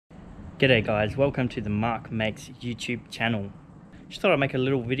G'day guys, welcome to the Mark Makes YouTube channel. Just thought I'd make a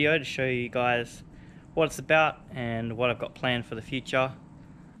little video to show you guys what it's about and what I've got planned for the future.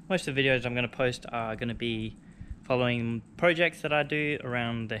 Most of the videos I'm going to post are going to be following projects that I do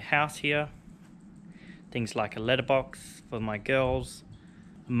around the house here. Things like a letterbox for my girls,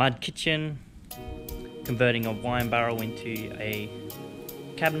 a mud kitchen, converting a wine barrel into a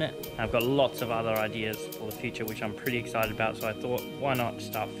cabinet. I've got lots of other ideas for the future which I'm pretty excited about, so I thought why not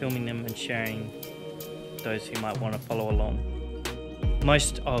start filming them and sharing those who might want to follow along.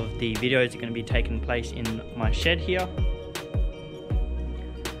 Most of the videos are going to be taking place in my shed here,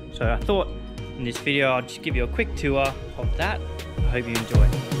 so I thought in this video I'll just give you a quick tour of that. I hope you enjoy.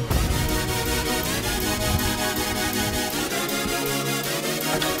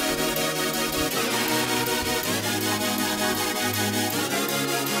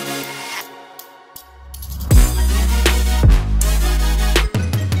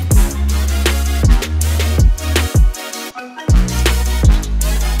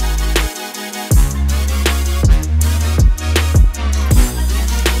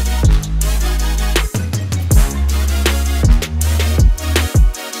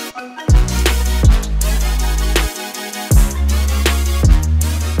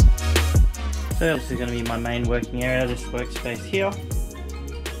 So this is going to be my main working area, this workspace here,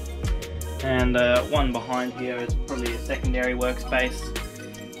 and one behind here is probably a secondary workspace,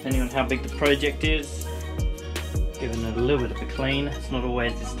 depending on how big the project is. Giving it a little bit of a clean. It's not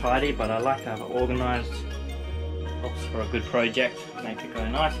always this tidy, but I like to have it organised. Helps for a good project, make it go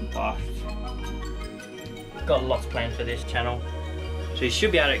nice and fast. Got lots planned for this channel, so you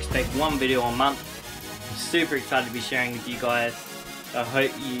should be able to expect one video a month. I'm super excited to be sharing with you guys. I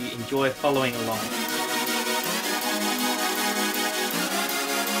hope you enjoy following along.